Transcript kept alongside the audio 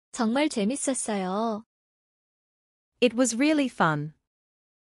정말 재밌었어요. It was really fun.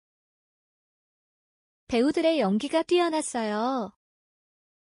 배우들의 연기가 뛰어났어요.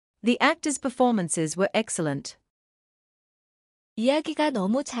 The actors' performances were excellent. 이야기가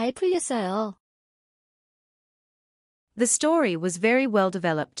너무 잘 풀렸어요. The story was very well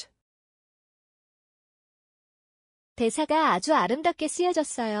developed. 대사가 아주 아름답게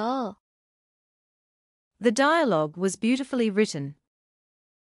쓰여졌어요. The dialogue was beautifully written.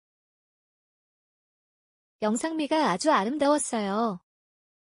 영상미가 아주 아름다웠어요.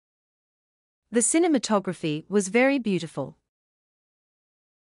 The cinematography was very beautiful.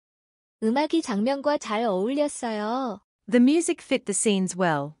 음악이 장면과 잘 어울렸어요. The music fit the scenes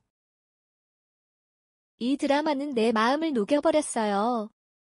well. 이 드라마는 내 마음을 녹여버렸어요.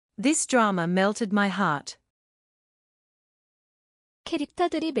 This drama melted my heart.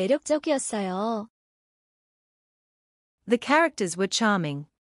 캐릭터들이 매력적이었어요. The characters were charming.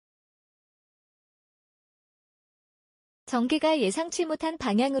 전개가 예상치 못한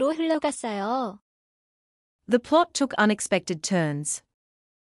방향으로 흘러갔어요. The plot took unexpected turns.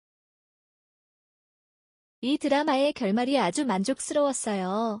 이 드라마의 결말이 아주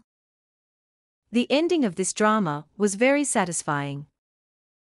만족스러웠어요. The ending of this drama was very satisfying.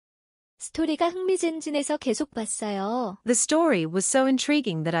 스토리가 흥미진진해서 계속 봤어요. The story was so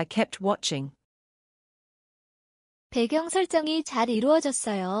intriguing that I kept watching. 배경 설정이 잘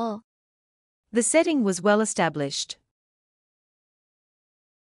이루어졌어요. The setting was well established.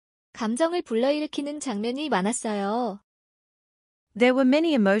 감정을 불러일으키는 장면이 많았어요. There were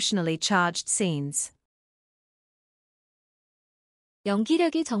many emotionally charged scenes.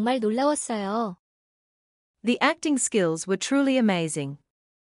 연기력이 정말 놀라웠어요. The acting skills were truly amazing.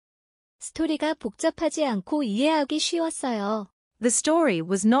 스토리가 복잡하지 않고 이해하기 쉬웠어요. The story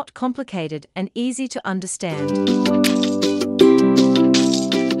was not complicated and easy to understand.